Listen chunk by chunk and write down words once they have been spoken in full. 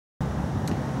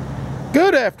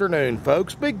Good afternoon,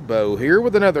 folks. Big Bo here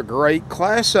with another great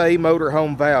Class A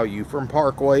motorhome value from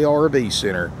Parkway RV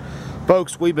Center.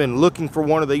 Folks, we've been looking for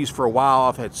one of these for a while.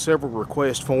 I've had several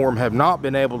requests for them, have not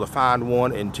been able to find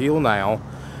one until now.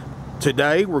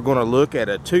 Today, we're going to look at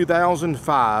a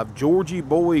 2005 Georgie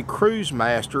Boy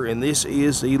Cruisemaster, and this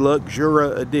is the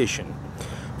Luxura edition.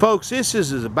 Folks, this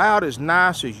is about as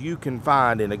nice as you can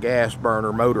find in a gas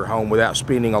burner motorhome without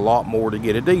spending a lot more to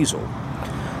get a diesel.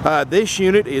 This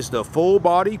unit is the full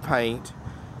body paint.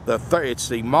 It's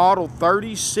the model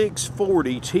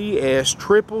 3640 TS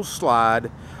triple slide,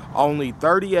 only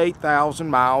 38,000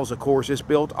 miles. Of course, it's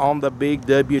built on the big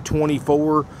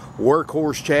W24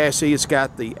 Workhorse Chassis. It's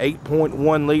got the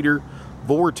 8.1 liter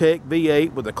Vortec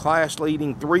V-8 with a class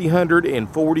leading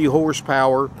 340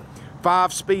 horsepower,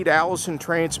 5-speed Allison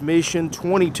transmission,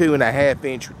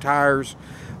 22.5-inch tires.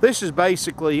 This is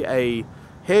basically a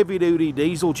heavy-duty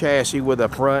diesel chassis with a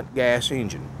front gas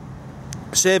engine.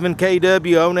 7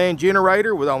 kW Onan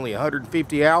generator with only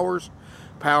 150 hours,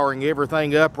 powering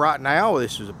everything up right now.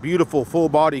 This is a beautiful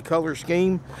full-body color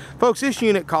scheme. Folks, this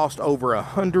unit cost over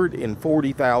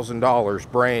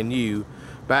 $140,000 brand new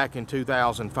back in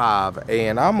 2005,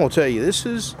 and I'm gonna tell you, this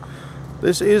is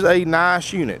a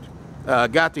nice unit.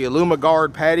 Got the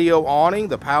Guard patio awning,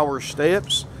 the power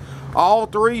steps, all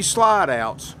 3 slide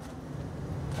outs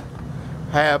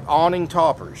have awning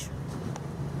toppers.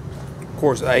 Of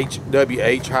course,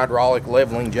 HWH hydraulic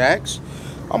leveling jacks.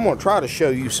 I'm going to try to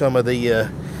show you some of the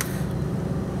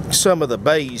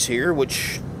bays here,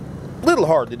 which a little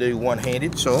hard to do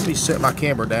one-handed. So let me set my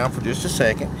camera down for just a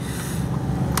second.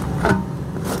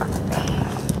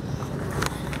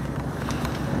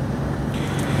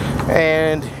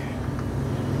 And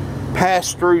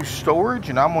pass-through storage,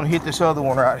 and I'm going to hit this other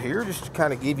one right here just to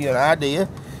kind of give you an idea.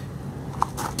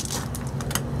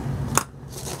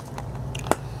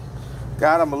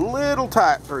 Got them a little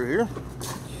tight through here.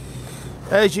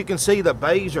 As you can see, the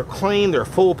bays are clean. They're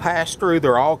full pass-through.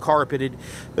 They're all carpeted.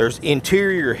 There's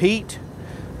interior heat.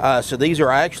 So these are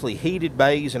actually heated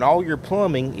bays, and all your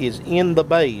plumbing is in the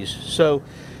bays. So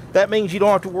that means you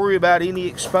don't have to worry about any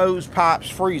exposed pipes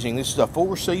freezing. This is a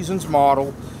 4 Seasons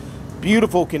model.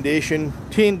 Beautiful condition.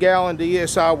 10-gallon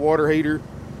DSI water heater.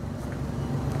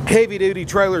 Heavy-duty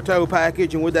trailer tow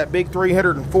package, and with that big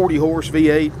 340 horse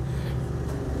V8,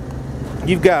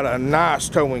 you've got a nice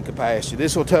towing capacity.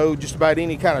 This will tow just about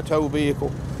any kind of tow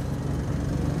vehicle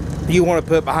you want to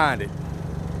put behind it.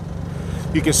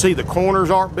 You can see the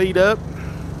corners aren't beat up.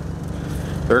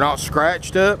 They're not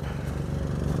scratched up.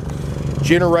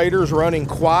 Generator's running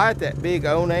quiet, that big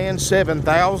Onan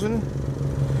 7000.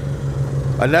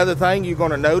 Another thing you're going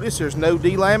to notice, there's no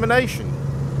delamination.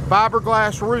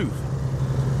 Fiberglass roof.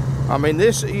 I mean,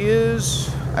 this is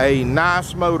a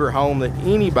nice motorhome that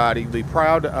anybody would be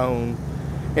proud to own.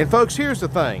 And folks, here's the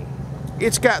thing.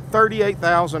 It's got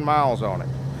 38,000 miles on it.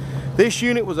 This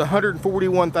unit was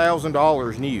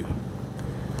 $141,000 new.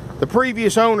 The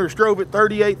previous owners drove it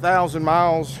 38,000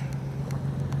 miles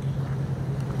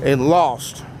and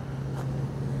lost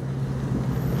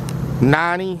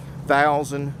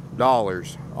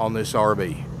 $90,000 on this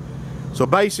RV. So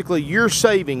basically, you're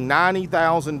saving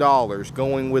 $90,000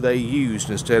 going with a used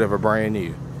instead of a brand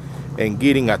new, and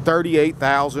getting a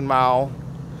 38,000 mile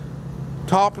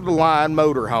top of the line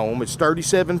motorhome. It's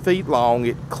 37 feet long.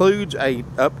 It includes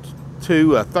up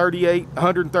to a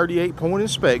 138 point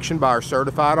inspection by our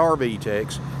certified RV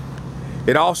techs.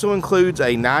 It also includes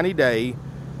a 90-day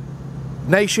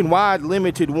nationwide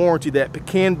limited warranty that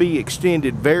can be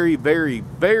extended very, very,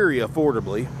 very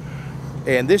affordably.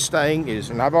 And this thing is,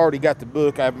 and I've already got the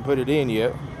book, I haven't put it in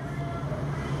yet.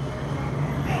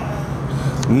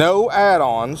 No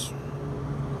add-ons,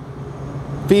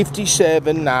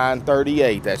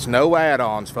 $57,938. That's no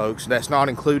add-ons, folks. That's not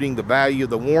including the value of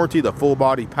the warranty, the full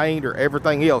body paint, or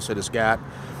everything else that it's got.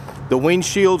 The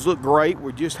windshields look great.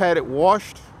 We just had it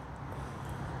washed.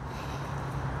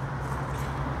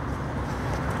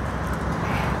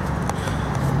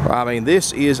 I mean,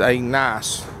 this is a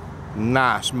nice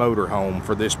motorhome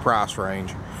for this price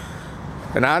range.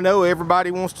 And I know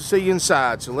everybody wants to see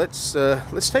inside, so let's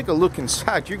take a look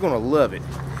inside. You're going to love it.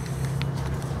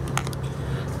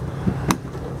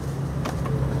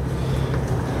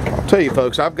 I'll tell you,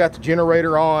 folks, I've got the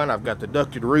generator on. I've got the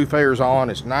ducted roof airs on.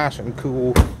 It's nice and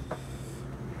cool.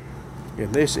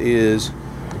 And this is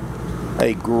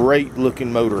a great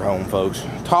looking motorhome, folks.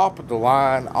 Top of the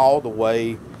line all the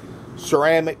way.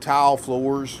 Ceramic tile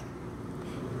floors.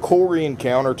 Corian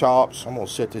countertops. I'm going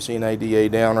to set this NADA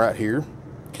down right here.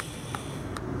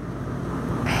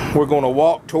 We're going to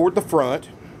walk toward the front.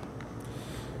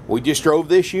 We just drove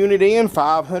this unit in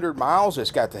 500 miles. It's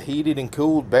got the heated and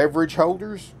cooled beverage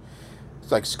holders.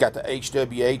 It's got the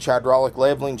HWH hydraulic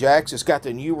leveling jacks. It's got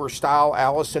the newer style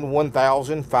Allison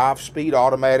 1000 5-speed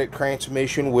automatic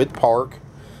transmission with park,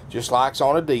 just like it's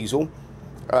on a diesel.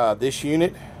 This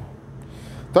unit,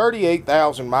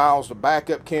 38,000 miles. The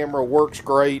backup camera works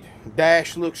great.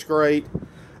 Dash looks great.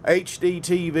 HD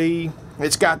TV.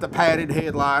 It's got the padded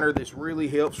headliner. This really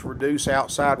helps reduce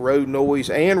outside road noise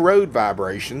and road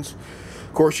vibrations.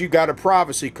 Of course, you've got a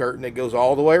privacy curtain that goes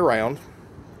all the way around.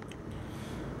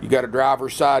 You got a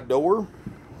driver's side door,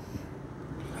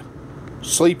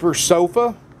 sleeper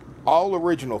sofa, all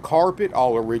original carpet,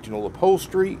 all original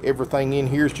upholstery. Everything in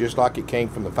here is just like it came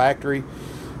from the factory.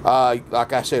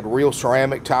 Like I said, real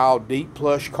ceramic tile, deep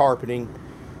plush carpeting.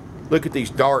 Look at these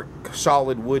dark,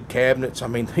 solid wood cabinets. I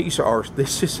mean, this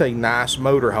is a nice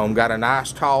motorhome. Got a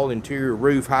nice, tall interior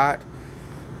roof height.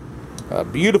 A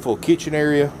beautiful kitchen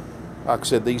area. Like I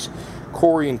said, these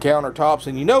Corian countertops,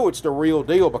 and you know it's the real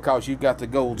deal because you've got the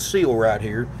gold seal right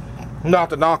here. Not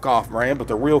the knockoff brand, but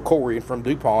the real Corian from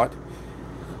DuPont.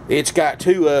 It's got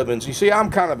 2 ovens. You see, I'm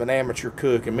kind of an amateur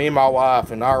cook, and me and my wife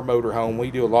in our motorhome,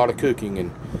 we do a lot of cooking,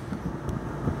 and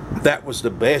that was the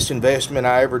best investment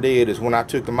I ever did, is when I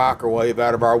took the microwave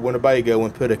out of our Winnebago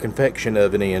and put a convection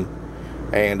oven in.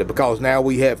 And because now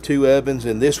we have 2 ovens,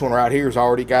 and this one right here has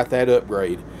already got that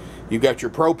upgrade. You've got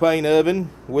your propane oven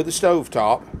with a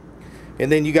stovetop,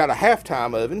 and then you got a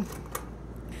half-time oven,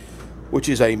 which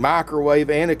is a microwave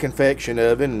and a convection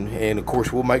oven, and of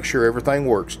course we'll make sure everything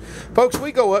works. Folks,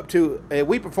 we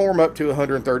perform up to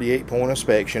 138-point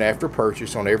inspection after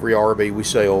purchase on every RV we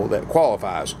sell that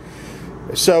qualifies.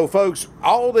 So folks,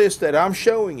 all this that I'm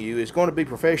showing you is going to be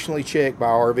professionally checked by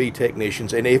RV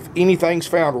technicians, and if anything's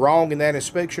found wrong in that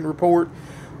inspection report,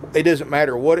 it doesn't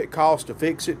matter what it costs to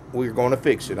fix it, we're going to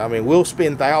fix it. I mean, we'll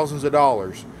spend thousands of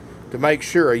dollars to make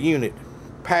sure a unit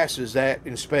passes that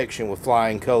inspection with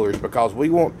flying colors, because we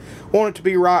want it to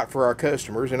be right for our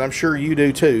customers, and I'm sure you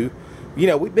do too. You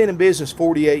know, we've been in business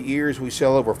 48 years. We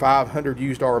sell over 500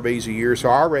 used RVs a year, so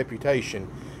our reputation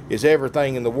is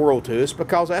everything in the world to us,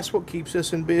 because that's what keeps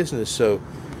us in business. So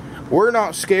we're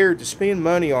not scared to spend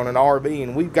money on an RV,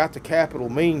 and we've got the capital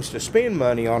means to spend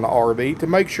money on the RV to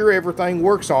make sure everything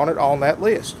works on it on that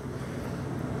list.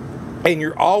 And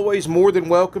you're always more than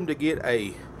welcome to get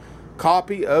a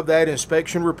copy of that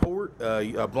inspection report,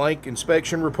 a blank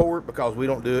inspection report, because we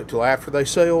don't do it till after they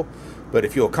sell. But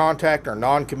if you'll contact our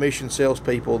non-commissioned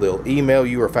salespeople, they'll email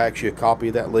you or fax you a copy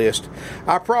of that list.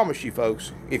 I promise you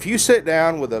folks, if you sit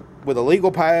down with a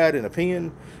legal pad and a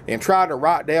pen and try to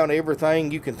write down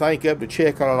everything you can think of to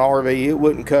check on an RV, it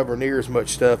wouldn't cover near as much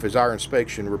stuff as our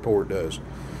inspection report does.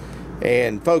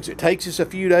 And folks, it takes us a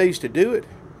few days to do it,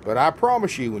 but I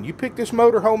promise you, when you pick this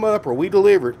motorhome up or we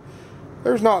deliver it,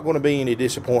 there's not going to be any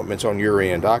disappointments on your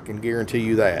end. I can guarantee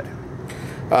you that.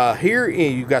 Here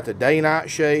you've got the day-night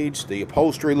shades. The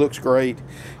upholstery looks great.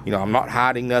 You know, I'm not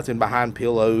hiding nothing behind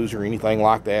pillows or anything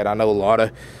like that. I know a lot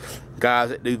of guys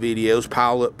that do videos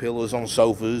pile up pillows on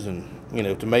sofas, and you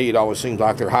know, to me it always seems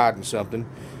like they're hiding something.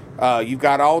 You've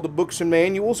got all the books and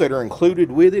manuals that are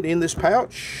included with it in this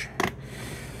pouch.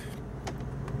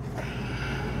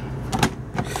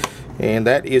 And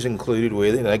that is included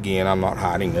with it. Again, I'm not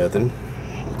hiding nothing.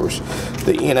 Of course,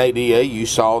 the NADA, you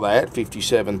saw that,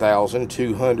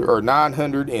 $57,200 or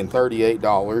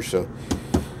 $938. So,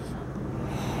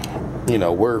 you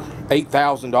know, we're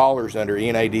 $8,000 under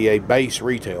NADA base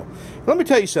retail. Let me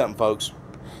tell you something, folks,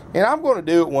 and I'm going to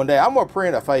do it one day. I'm going to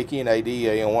print a fake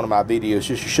NADA on one of my videos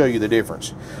just to show you the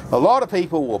difference. A lot of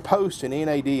people will post an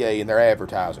NADA in their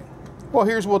advertising. Well,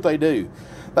 here's what they do.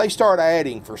 They start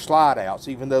adding for slide outs,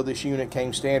 even though this unit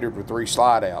came standard with 3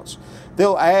 slide outs.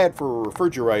 They'll add for a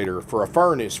refrigerator, for a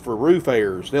furnace, for roof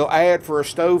airs. They'll add for a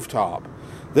stovetop.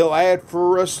 They'll add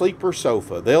for a sleeper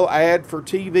sofa. They'll add for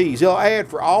TVs. They'll add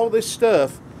for all this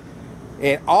stuff,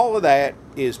 and all of that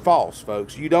is false,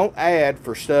 folks. You don't add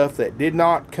for stuff that did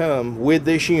not come with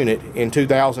this unit in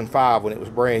 2005 when it was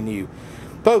brand new.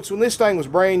 Folks, when this thing was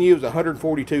brand new, it was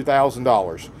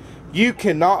 $142,000. You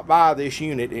cannot buy this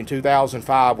unit in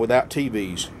 2005 without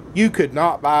TVs. You could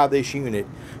not buy this unit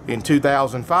in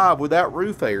 2005 without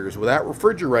roof airs, without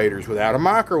refrigerators, without a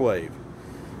microwave,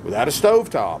 without a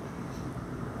stovetop,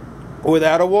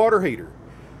 without a water heater,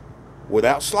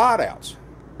 without slide outs.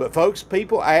 But folks,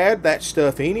 people add that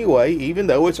stuff anyway, even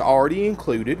though it's already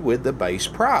included with the base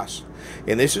price.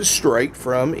 And this is straight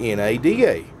from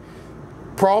NADA.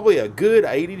 Probably a good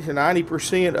 80 to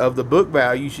 90% of the book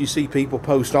values you see people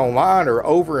post online are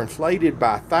overinflated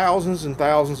by thousands and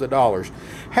thousands of dollars.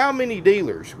 How many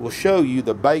dealers will show you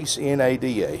the base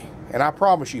NADA? And I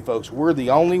promise you folks, we're the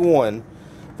only one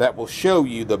that will show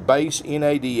you the base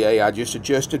NADA. I just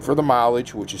adjusted for the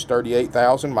mileage, which is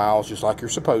 38,000 miles, just like you're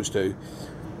supposed to.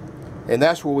 And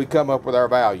that's where we come up with our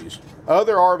values.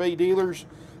 Other RV dealers,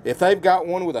 if they've got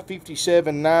one with a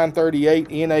 57,938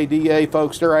 NADA,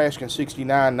 folks, they're asking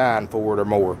 69,900 for it or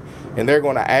more. And they're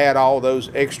going to add all those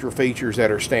extra features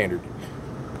that are standard.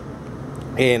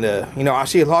 And, you know, I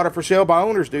see a lot of for sale by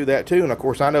owners do that too. And, of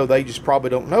course, I know they just probably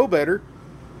don't know better.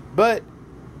 But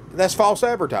that's false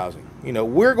advertising. You know,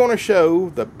 we're going to show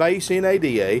the base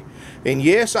NADA. And,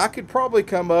 yes, I could probably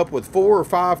come up with 4,000 or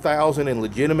 5,000 in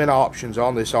legitimate options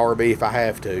on this RV if I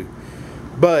have to.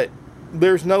 But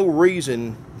there's no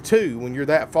reason to when you're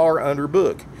that far under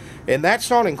book. And that's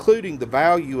not including the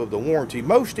value of the warranty.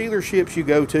 Most dealerships you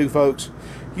go to, folks,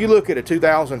 you look at a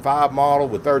 2005 model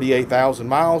with 38,000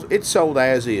 miles, it's sold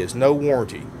as is, no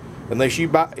warranty, unless you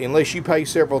pay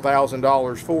several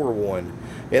 $1,000s for one.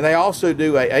 And they also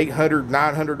do a $800,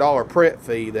 $900 prep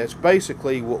fee. That's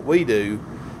basically what we do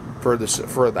for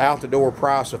the out the door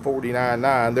price of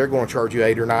 $49,900. They're going to charge you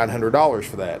 $800 or $900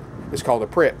 for that. It's called a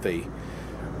prep fee.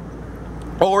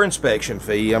 Or inspection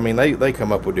fee. I mean, they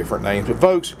come up with different names. But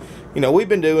folks, you know, we've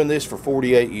been doing this for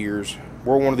 48 years.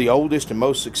 We're one of the oldest and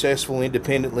most successful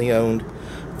independently owned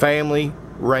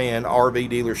family-ran RV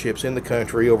dealerships in the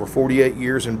country. Over 48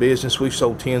 years in business, we've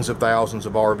sold tens of thousands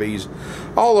of RVs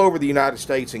all over the United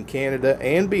States and Canada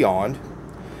and beyond.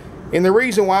 And the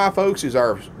reason why, folks, is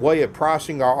our way of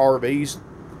pricing our RVs.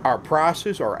 Our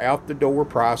prices are out-the-door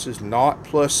prices, not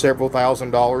plus several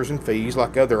 $1,000s in fees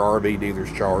like other RV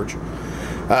dealers charge.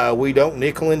 We don't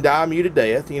nickel and dime you to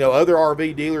death. You know, other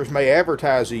RV dealers may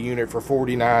advertise a unit for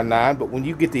 $49,900, but when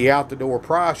you get the out-the-door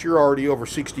price, you're already over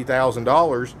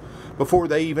 $60,000 before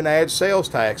they even add sales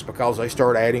tax, because they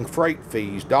start adding freight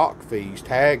fees, dock fees,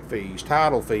 tag fees,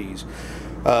 title fees,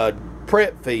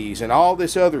 prep fees, and all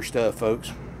this other stuff,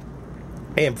 folks.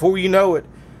 And before you know it,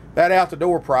 that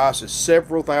out-the-door price is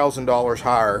several $1,000s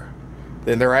higher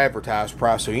than their advertised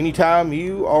price. So anytime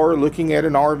you are looking at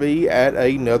an RV at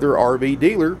another RV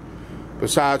dealer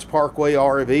besides Parkway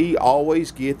RV, always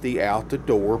get the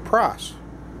out-the-door price.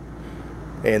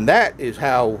 And that is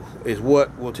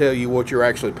what will tell you what you're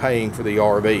actually paying for the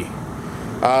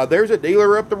RV. There's a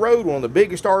dealer up the road, one of the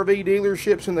biggest RV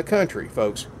dealerships in the country,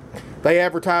 folks. They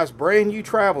advertise brand new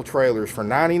travel trailers for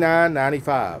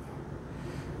 $99.95.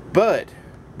 But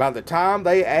by the time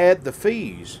they add the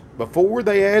fees, before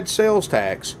they add sales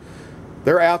tax,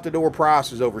 their out-the-door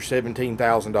price is over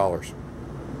 $17,000.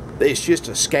 It's just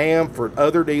a scam for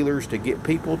other dealers to get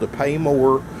people to pay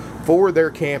more for their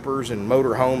campers and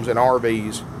motorhomes and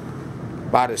RVs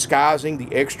by disguising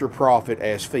the extra profit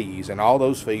as fees. And all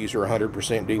those fees are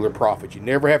 100% dealer profit. You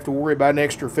never have to worry about an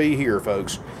extra fee here,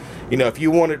 folks. You know, if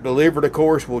you want it delivered, of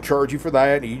course, we'll charge you for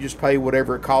that. You just pay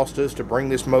whatever it costs us to bring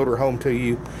this motor home to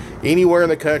you anywhere in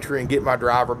the country and get my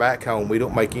driver back home. We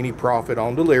don't make any profit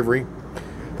on delivery.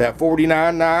 That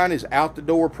 $49,900 is out the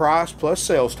door price plus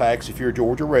sales tax if you're a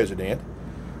Georgia resident.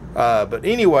 But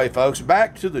anyway, folks,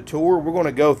 back to the tour. We're going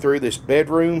to go through this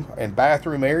bedroom and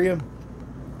bathroom area.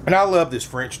 And I love this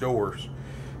French doors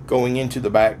going into the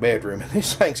back bedroom.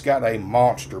 This thing's got a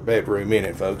monster bedroom in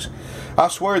it, folks. I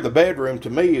swear the bedroom to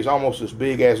me is almost as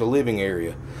big as a living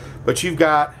area. But you've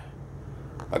got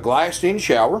a glassed-in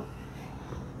shower.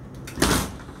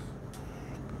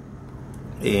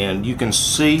 And you can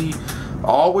see,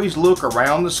 always look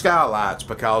around the skylights,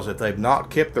 because if they've not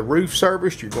kept the roof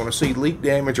serviced, you're going to see leak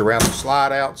damage around the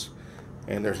slide outs.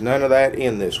 And there's none of that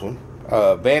in this one.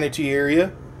 Vanity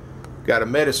area. Got a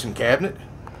medicine cabinet.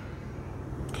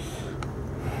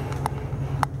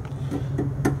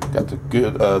 Got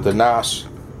the nice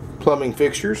plumbing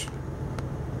fixtures.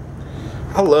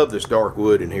 I love this dark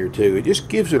wood in here too. It just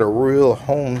gives it a real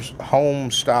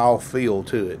home style feel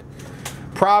to it.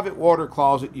 Private water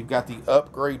closet. You've got the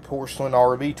upgrade porcelain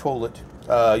RV toilet.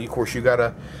 Of course, you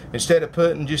got instead of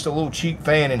putting just a little cheap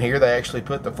fan in here, they actually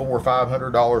put the $400 or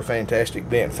 $500 fantastic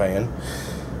vent fan.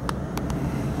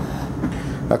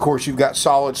 Of course, you've got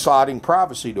solid sliding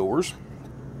privacy doors,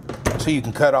 so you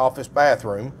can cut off this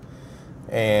bathroom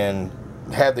and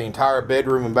have the entire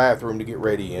bedroom and bathroom to get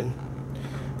ready in.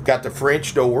 Got the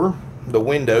French door, the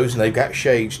windows, and they've got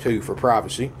shades too for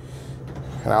privacy.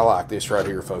 And I like this right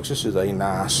here, folks. This is a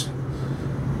nice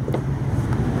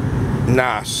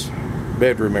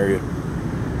bedroom area.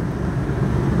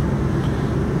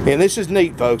 And this is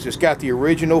neat, folks. It's got the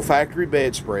original factory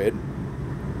bedspread.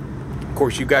 Of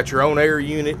course, you've got your own air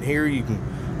unit here. You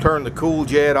can turn the cool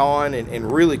jet on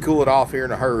and really cool it off here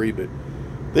in a hurry. But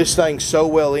This thing's so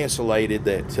well insulated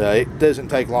that it doesn't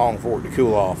take long for it to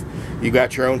cool off. You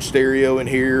got your own stereo in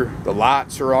here. The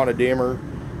lights are on a dimmer.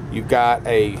 You've got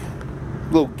a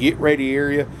little get ready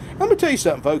area. Let me tell you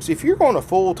something, folks. If you're going to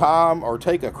full-time or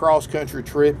take a cross-country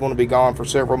trip, going to be gone for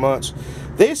several months,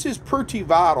 this is pretty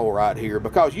vital right here,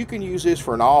 because you can use this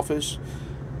for an office,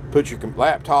 put your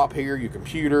laptop here, your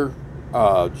computer,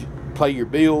 play your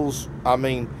bills. I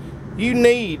mean, you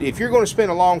need, if you're going to spend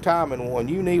a long time in one,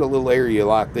 you need a little area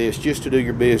like this just to do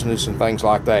your business and things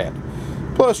like that.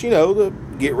 Plus, you know, the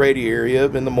get ready area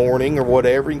in the morning or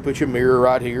whatever. You can put your mirror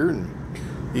right here, and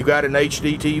you got an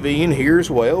HD TV in here as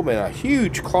well, and a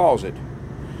huge closet.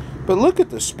 But look at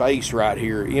the space right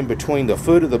here in between the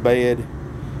foot of the bed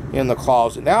and the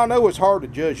closet. Now, I know it's hard to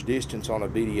judge distance on a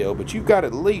video, but you've got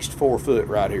at least 4 foot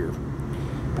right here.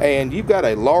 And you've got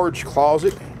a large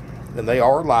closet, and they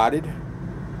are lighted.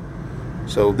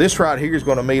 So this right here is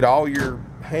going to meet all your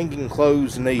hanging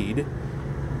clothes need.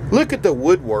 Look at the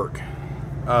woodwork.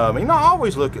 I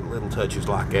always look at little touches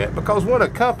like that, because when a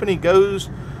company goes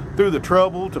through the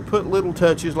trouble to put little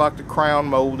touches like the crown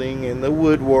molding and the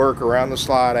woodwork around the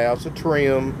slide outs, the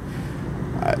trim,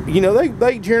 you know,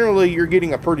 they generally, you're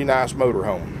getting a pretty nice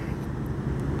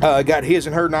motorhome. Got his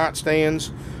and her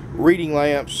nightstands, reading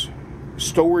lamps,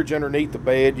 storage underneath the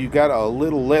bed. You've got a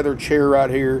little leather chair right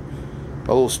here,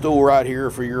 a little stool right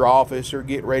here for your office or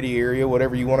get ready area,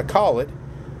 whatever you want to call it.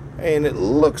 And it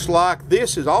looks like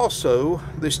this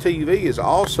TV is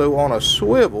also on a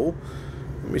swivel.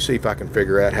 Let me see if I can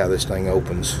figure out how this thing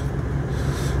opens.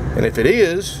 And if it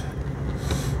is,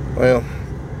 well,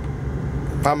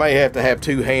 I may have to have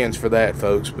 2 hands for that,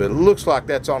 folks, but it looks like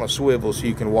that's on a swivel so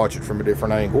you can watch it from a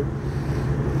different angle.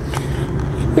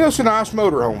 It's a nice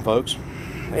motorhome, folks.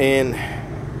 And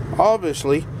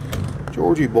obviously,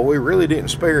 Georgie boy really didn't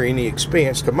spare any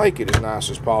expense to make it as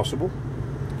nice as possible.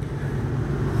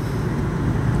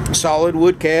 Solid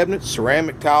wood cabinets,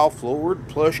 ceramic tile floored,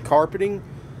 plush carpeting.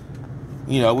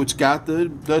 You know, it's got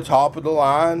the top of the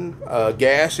line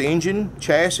gas engine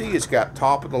chassis. It's got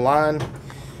top of the line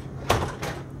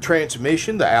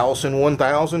transmission, the Allison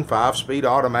 1000 5-speed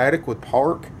automatic with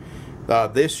park.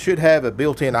 This should have a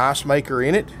built-in ice maker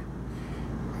in it.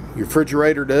 Your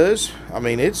refrigerator does. I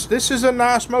mean, this is a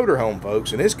nice motorhome,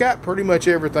 folks, and it's got pretty much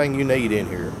everything you need in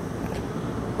here.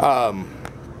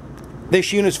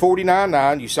 This unit's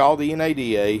 $49,900. You saw the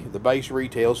NADA. The base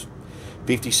retails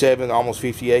 $57,000, almost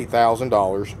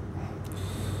 $58,000.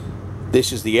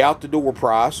 This is the out-the-door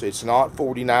price. It's not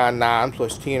 $49,900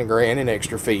 plus $10,000 in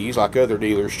extra fees like other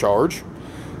dealers charge.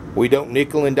 We don't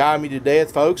nickel and dime you to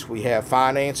death, folks. We have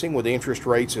financing with interest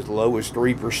rates as low as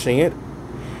 3%.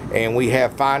 And we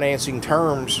have financing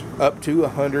terms up to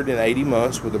 180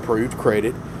 months with approved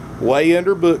credit. Way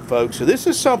under book, folks. So this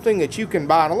is something that you can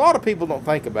buy, and a lot of people don't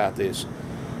think about this.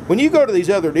 When you go to these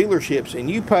other dealerships and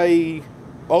you pay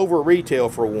over retail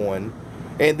for one,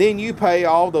 and then you pay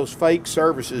all those fake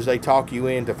services they talk you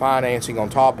into financing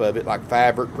on top of it, like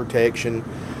fabric protection,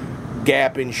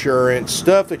 gap insurance,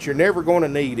 stuff that you're never going to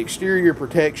need, exterior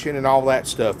protection and all that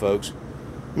stuff, folks.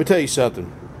 Let me tell you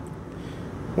something.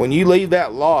 When you leave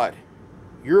that lot,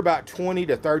 you're about $20,000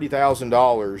 to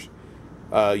 $30,000.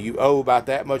 You owe about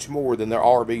that much more than their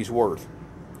RV's worth.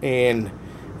 And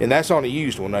that's on a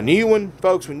used one. A new one,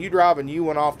 folks, when you drive a new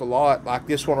one off the lot, like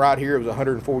this one right here, it was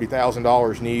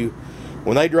 $140,000 new.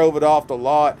 When they drove it off the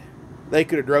lot, they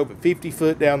could have drove it 50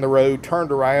 foot down the road,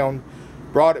 turned around,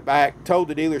 brought it back, told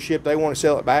the dealership they want to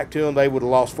sell it back to them, they would have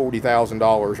lost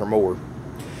 $40,000 or more.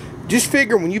 Just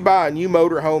figure when you buy a new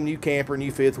motorhome, new camper,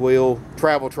 new fifth wheel,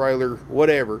 travel trailer,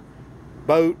 whatever,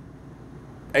 boat,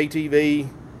 ATV,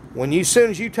 as soon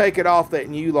as you take it off that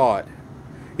new lot,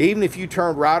 even if you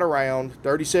turned right around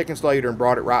 30 seconds later and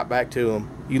brought it right back to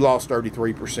them, you lost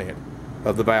 33%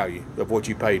 of the value of what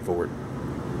you paid for it.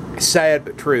 It's sad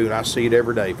but true, and I see it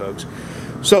every day, folks.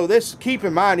 So keep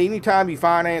in mind, anytime you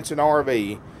finance an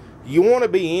RV, you want to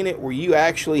be in it where you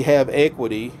actually have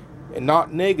equity and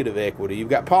not negative equity. You've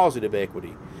got positive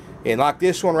equity. And like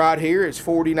this one right here, it's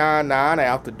 $49,900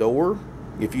 out the door.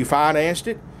 If you financed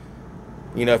it,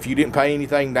 you know, if you didn't pay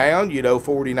anything down, you'd owe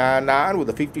 $49,900 with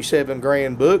a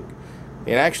 $57,000 book,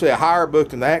 and actually a higher book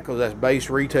than that because that's base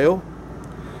retail.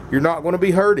 You're not going to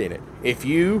be hurt in it. If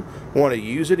you want to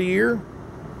use it a year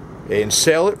and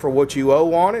sell it for what you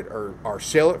owe on it, or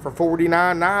sell it for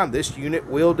 $49,900, this unit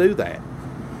will do that.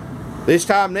 This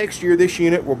time next year, this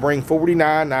unit will bring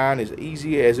 $49,900 as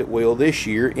easy as it will this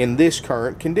year in this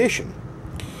current condition.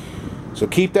 So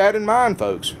keep that in mind,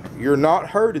 folks. You're not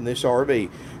hurt in this RV.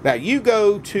 Now, you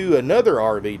go to another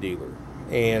RV dealer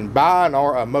and buy a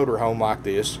motorhome like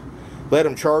this, Let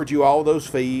them charge you all those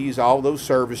fees, all those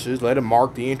services. Let them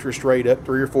mark the interest rate up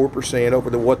 3 or 4%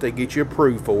 over what they get you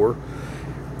approved for.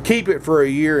 Keep it for a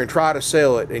year and try to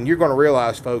sell it, and you're going to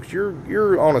realize, folks,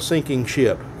 you're on a sinking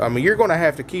ship. I mean, you're going to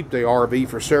have to keep the RV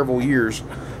for several years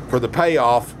for the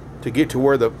payoff to get to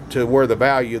where the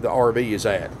value of the RV is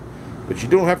at. But you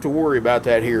don't have to worry about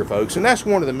that here, folks. And that's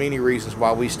one of the many reasons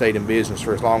why we stayed in business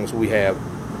for as long as we have.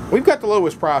 We've got the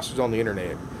lowest prices on the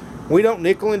internet. We don't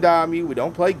nickel and dime you. We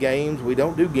don't play games. We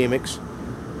don't do gimmicks.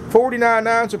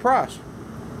 $49.9 is the price.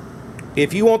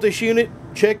 If you want this unit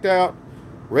checked out,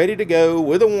 ready to go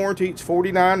with a warranty, it's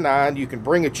 $49.9. You can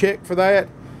bring a check for that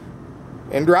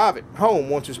and drive it home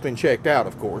once it's been checked out,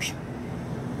 of course.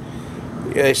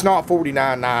 It's not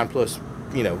 $49.9 plus,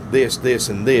 you know, this,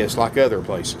 and this like other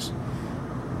places.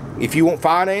 If you want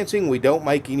financing, we don't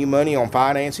make any money on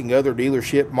financing. Other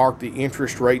dealerships mark the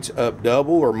interest rates up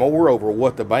double or more over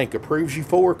what the bank approves you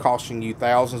for, costing you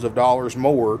thousands of dollars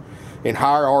more in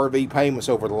higher RV payments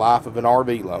over the life of an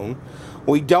RV loan.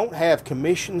 We don't have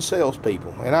commissioned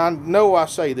salespeople. And I know I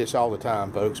say this all the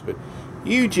time, folks, but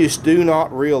you just do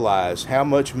not realize how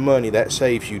much money that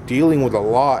saves you dealing with a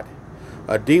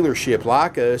dealership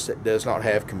like us that does not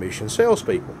have commissioned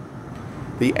salespeople.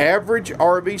 The average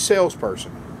RV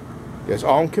salesperson that's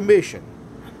on commission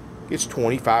gets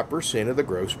 25% of the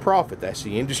gross profit. That's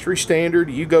the industry standard.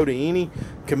 You go to any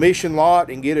commission lot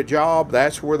and get a job,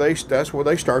 that's where they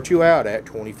start you out at,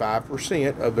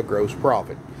 25% of the gross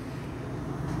profit.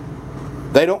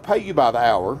 They don't pay you by the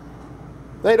hour.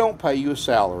 They don't pay you a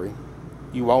salary.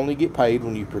 You only get paid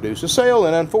when you produce a sale.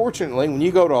 And unfortunately, when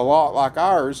you go to a lot like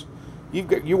ours,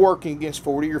 you're working against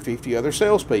 40 or 50 other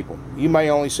salespeople. You may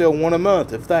only sell one a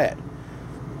month, if that.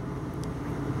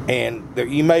 And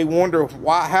you may wonder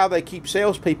how they keep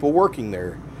salespeople working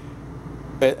there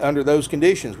under those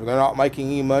conditions where they're not making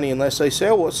any money unless they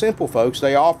sell. Well, it's simple, folks.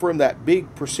 They offer them that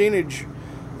big percentage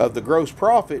of the gross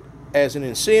profit as an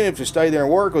incentive to stay there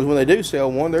and work, because when they do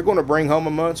sell one, they're going to bring home a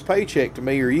month's paycheck to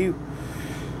me or you,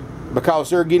 because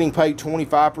they're getting paid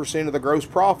 25% of the gross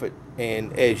profit.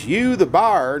 And as you, the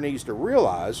buyer, needs to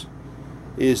realize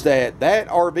is that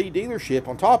RV dealership,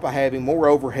 on top of having more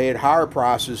overhead, higher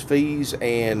prices, fees,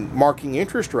 and marking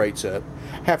interest rates up,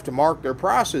 have to mark their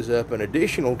prices up an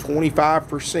additional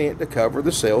 25% to cover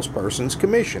the salesperson's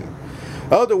commission.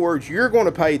 In other words, you're going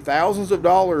to pay thousands of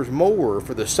dollars more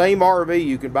for the same RV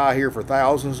you can buy here for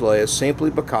thousands less, simply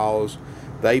because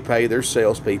they pay their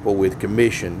salespeople with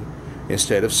commission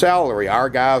instead of salary. Our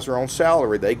guys are on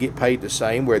salary. They get paid the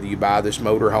same whether you buy this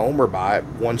motorhome or buy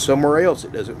one somewhere else.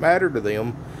 It doesn't matter to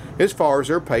them as far as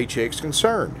their paycheck's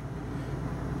concerned.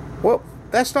 Well,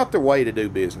 that's not the way to do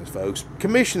business, folks.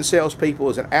 Commission salespeople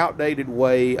is an outdated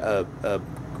way of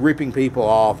ripping people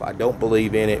off. I don't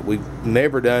believe in it. We've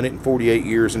never done it in 48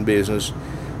 years in business.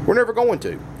 We're never going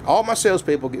to. All my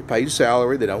salespeople get paid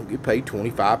salary. They don't get paid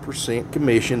 25%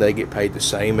 commission. They get paid the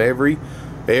same every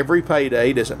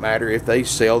payday. Doesn't matter if they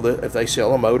sell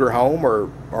a motor home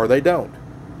or they don't.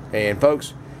 And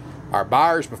folks, our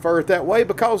buyers prefer it that way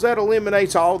because that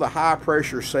eliminates all the high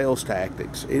pressure sales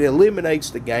tactics. It eliminates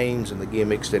the games and the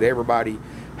gimmicks that everybody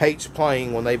hates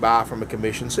playing when they buy from a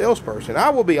commissioned salesperson. I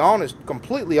will be honest,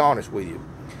 completely honest with you.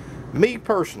 Me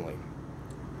personally,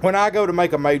 when I go to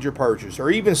make a major purchase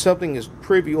or even something as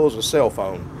trivial as a cell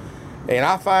phone, and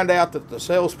I find out that the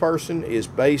salesperson is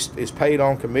paid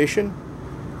on commission,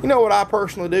 you know what I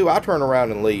personally do? I turn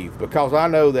around and leave, because I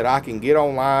know that I can get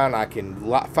online, I can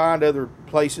find other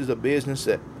places of business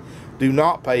that do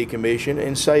not pay commission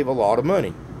and save a lot of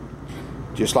money.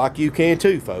 Just like you can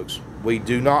too, folks. We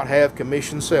do not have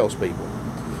commissioned salespeople.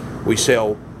 We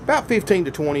sell about 15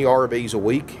 to 20 RVs a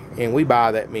week, and we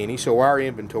buy that many, so our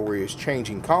inventory is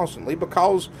changing constantly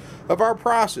because of our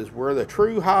prices. We're the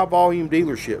true high volume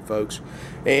dealership, folks,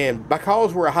 and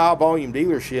because we're a high volume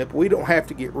dealership, we don't have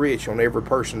to get rich on every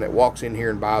person that walks in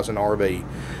here and buys an RV.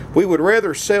 We would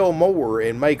rather sell more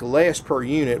and make less per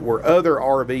unit, where other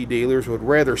RV dealers would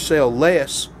rather sell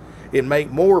less and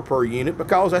make more per unit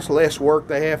because that's less work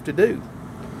they have to do.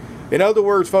 In other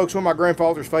words, folks, one of my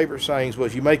grandfather's favorite sayings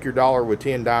was, you make your dollar with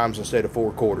 10 dimes instead of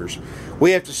 4 quarters.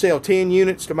 We have to sell 10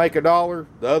 units to make a dollar.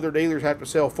 The other dealers have to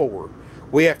sell 4.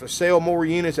 We have to sell more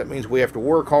units. That means we have to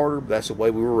work harder. That's the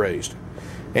way we were raised.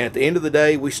 And at the end of the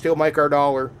day, we still make our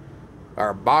dollar.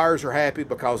 Our buyers are happy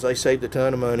because they saved a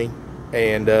ton of money.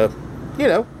 And, you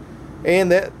know, and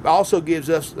that also gives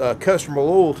us customer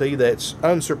loyalty that's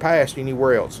unsurpassed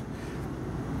anywhere else.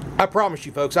 I promise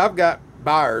you, folks, I've got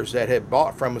buyers that have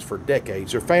bought from us for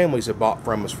decades. Their families have bought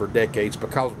from us for decades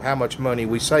because of how much money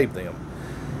we save them.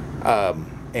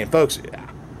 And folks,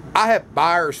 I have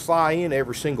buyers fly in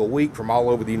every single week from all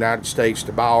over the United States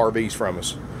to buy RVs from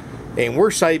us. And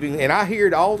we're saving, and I hear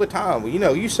it all the time. You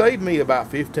know, you saved me about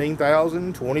 $15,000,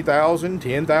 $20,000,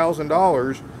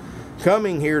 $10,000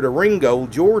 coming here to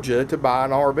Ringgold, Georgia to buy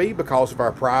an RV because of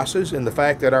our prices and the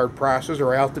fact that our prices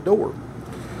are out the door.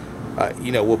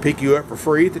 You know, we'll pick you up for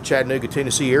free at the Chattanooga,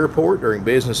 Tennessee airport during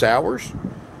business hours.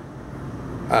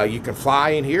 You can fly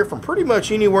in here from pretty much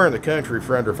anywhere in the country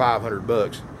for under 500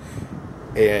 bucks.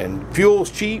 And fuel's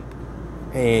cheap,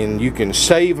 and you can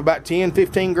save about 10,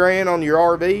 15 grand on your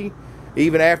RV.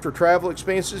 Even after travel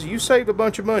expenses, you saved a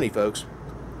bunch of money, folks.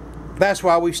 That's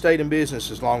why we stayed in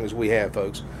business as long as we have,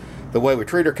 folks. The way we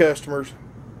treat our customers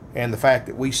and the fact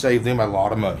that we save them a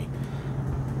lot of money.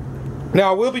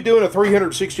 Now, I will be doing a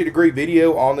 360-degree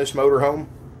video on this motorhome.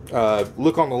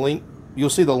 Look on the link. You'll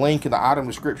see the link in the item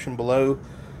description below.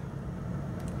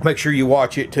 Make sure you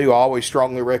watch it too. I always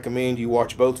strongly recommend you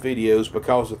watch both videos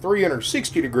because the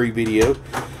 360-degree video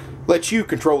lets you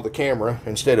control the camera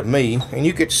instead of me, and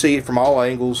you get to see it from all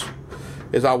angles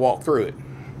as I walk through it.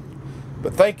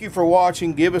 But thank you for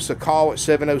watching. Give us a call at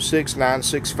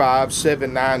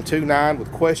 706-965-7929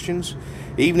 with questions.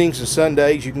 Evenings and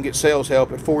Sundays, you can get sales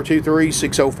help at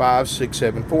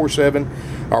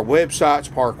 423-605-6747. Our website's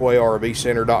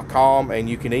parkwayrvcenter.com, and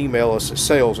you can email us at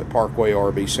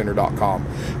sales@parkwayrvcenter.com.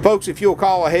 Folks, if you'll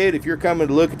call ahead, if you're coming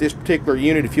to look at this particular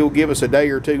unit, if you'll give us a day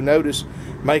or two notice,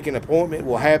 make an appointment,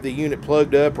 we'll have the unit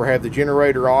plugged up or have the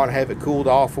generator on, have it cooled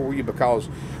off for you, because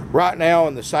right now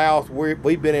in the south,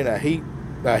 we've been in a heat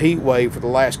wave for the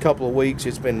last couple of weeks.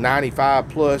 It's been 95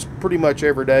 plus pretty much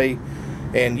every day.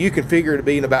 And you can figure it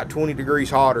being about 20 degrees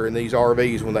hotter in these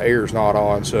RVs when the air's not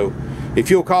on. So if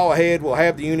you'll call ahead, we'll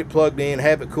have the unit plugged in,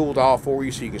 have it cooled off for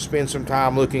you so you can spend some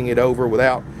time looking it over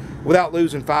without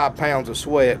losing 5 pounds of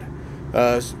sweat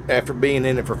after being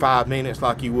in it for 5 minutes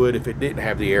like you would if it didn't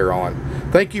have the air on.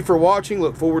 Thank you for watching.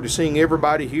 Look forward to seeing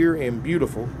everybody here in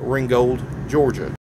beautiful Ringgold, Georgia.